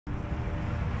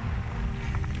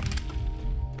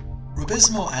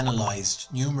Rubizmo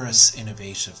analysed numerous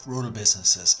innovative rural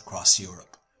businesses across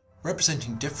Europe,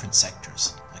 representing different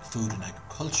sectors like food and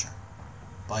agriculture,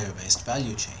 bio-based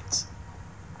value chains,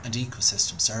 and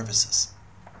ecosystem services.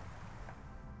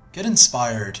 Get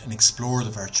inspired and explore the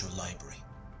virtual library.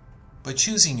 By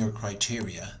choosing your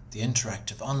criteria, the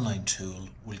interactive online tool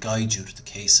will guide you to the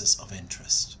cases of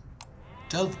interest.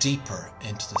 Delve deeper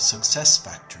into the success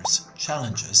factors,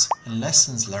 challenges, and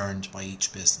lessons learned by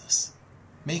each business,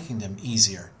 making them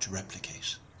easier to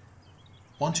replicate.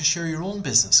 Want to share your own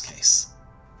business case?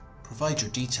 Provide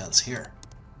your details here.